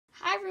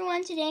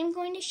everyone, today I'm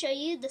going to show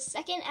you the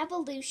second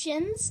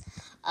evolutions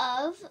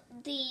of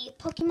the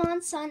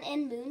Pokemon Sun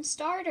and Moon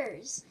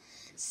starters.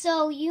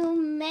 So you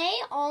may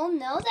all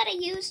know that I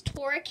use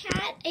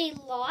Torracat a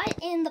lot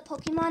in the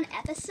Pokemon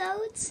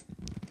episodes.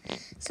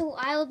 So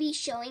I'll be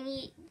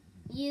showing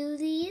you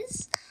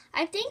these.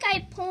 I think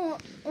I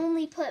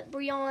only put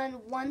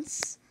Brion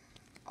once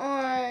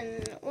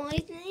on, I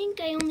think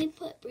I only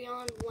put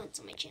Brion once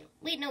on my channel.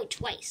 Wait, no,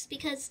 twice,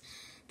 because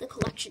the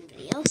collection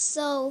video.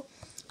 So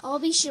I'll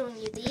be showing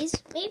you these,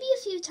 maybe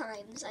a few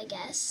times, I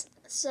guess.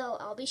 So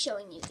I'll be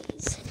showing you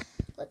these.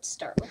 Let's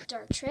start with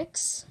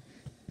Dartrix.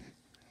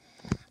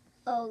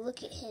 Oh,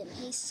 look at him.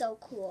 He's so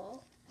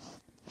cool.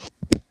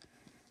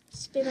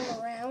 Spin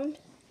him around.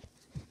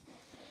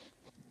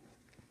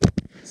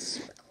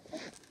 Super cool.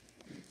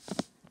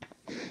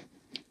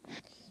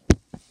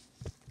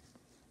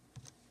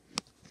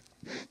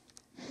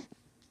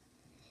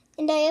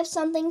 And I have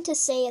something to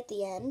say at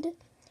the end.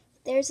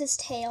 There's his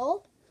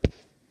tail.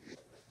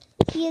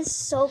 He is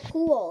so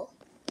cool.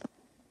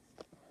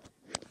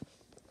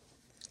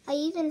 I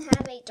even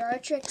have a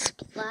Dartrix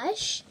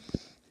plush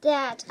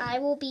that I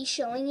will be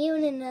showing you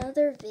in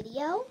another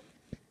video.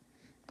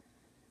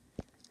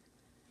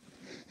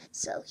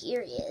 So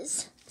here he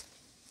is.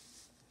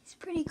 He's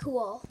pretty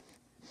cool.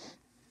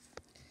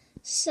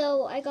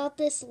 So I got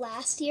this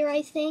last year,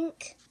 I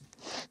think.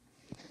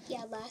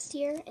 Yeah, last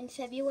year in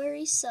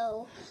February,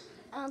 so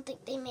I don't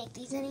think they make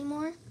these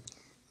anymore.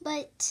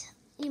 But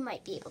you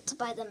might be able to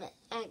buy them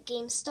at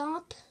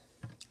GameStop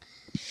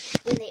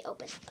when they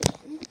open up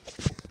again.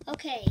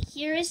 Okay,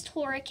 here is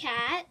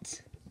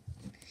Torracat.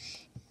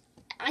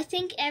 I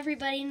think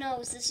everybody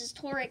knows this is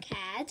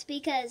Torracat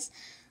because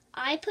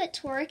I put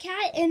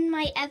Torracat in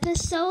my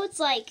episodes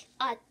like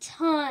a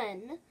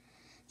ton.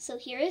 So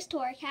here is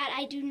Torracat.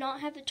 I do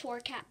not have a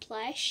Torracat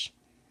plush,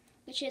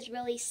 which is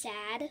really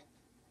sad.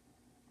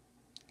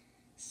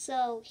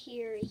 So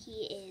here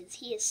he is.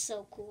 He is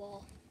so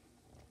cool.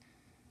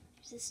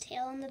 There's his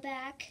tail in the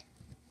back.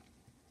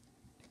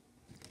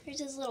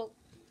 There's his little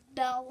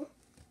bell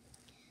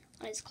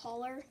on his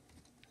collar,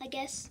 I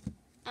guess.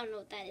 I don't know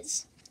what that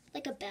is.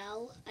 Like a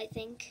bell, I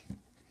think.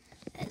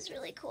 That is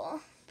really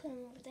cool. Put him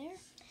over there.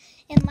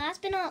 And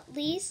last but not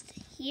least,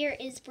 here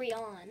is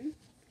Brion.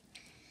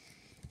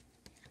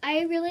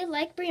 I really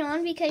like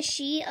Brion because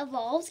she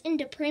evolves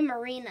into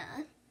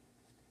Primarina,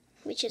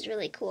 which is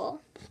really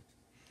cool.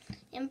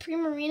 And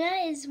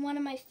Primarina is one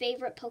of my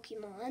favorite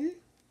Pokemon.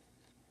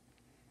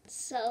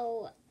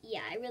 So,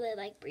 yeah, I really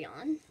like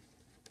Brion.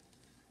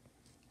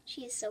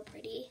 She is so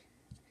pretty.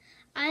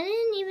 I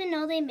didn't even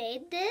know they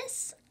made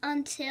this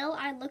until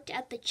I looked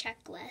at the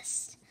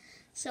checklist.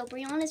 So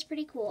Brion is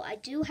pretty cool. I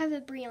do have a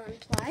Brion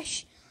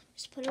plush.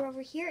 Just put her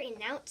over here, and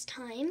now it's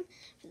time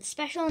for the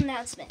special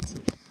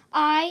announcement.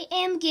 I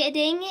am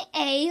getting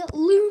a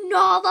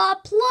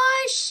Lunala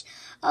plush!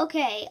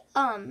 Okay,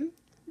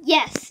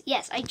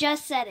 yes, I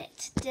just said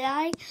it. Did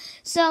I?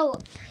 So,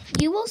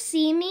 you will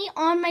see me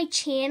on my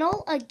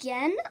channel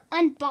again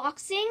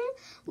unboxing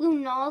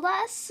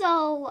Lunala.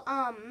 So,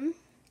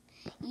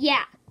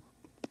 yeah.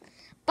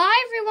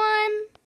 Bye, everyone!